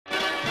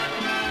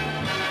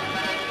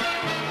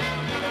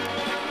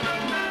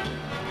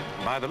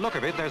By the look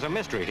of it, there's a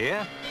mystery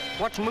here.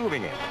 What's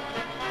moving it?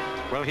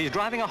 Well, he's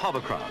driving a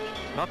hovercraft,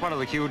 not one of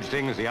the huge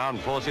things the armed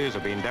forces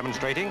have been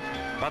demonstrating,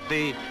 but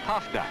the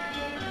Puff Duck.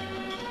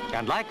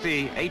 And like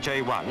the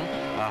HA1,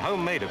 a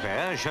homemade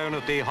affair shown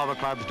at the Hover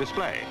Club's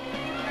display.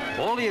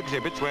 All the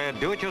exhibits were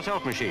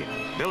do-it-yourself machines,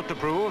 built to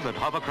prove that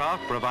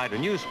hovercraft provide a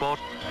new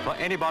sport for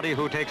anybody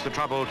who takes the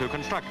trouble to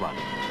construct one.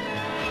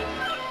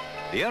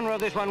 The owner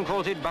of this one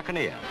calls it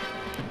Buccaneer.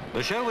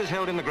 The show was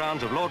held in the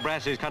grounds of Lord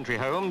Brassey's country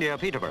home near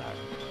Peterborough.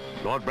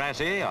 Lord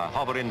Brassey, a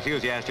hover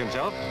enthusiast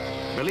himself,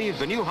 believes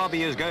the new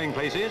hobby is going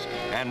places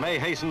and may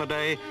hasten the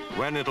day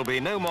when it'll be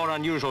no more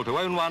unusual to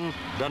own one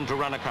than to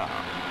run a car.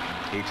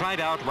 He tried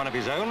out one of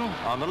his own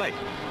on the lake.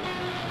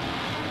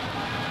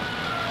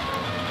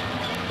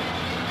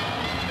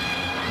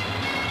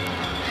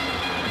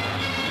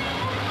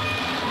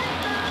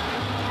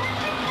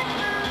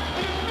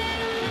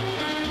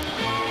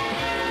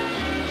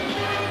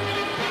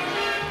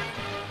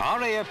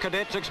 R.A.F.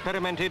 Cadets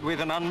experimented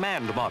with an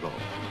unmanned model.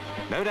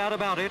 No doubt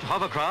about it,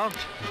 hovercraft,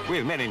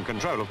 with men in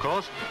control of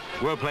course,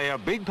 will play a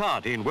big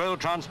part in world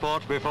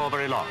transport before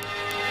very long.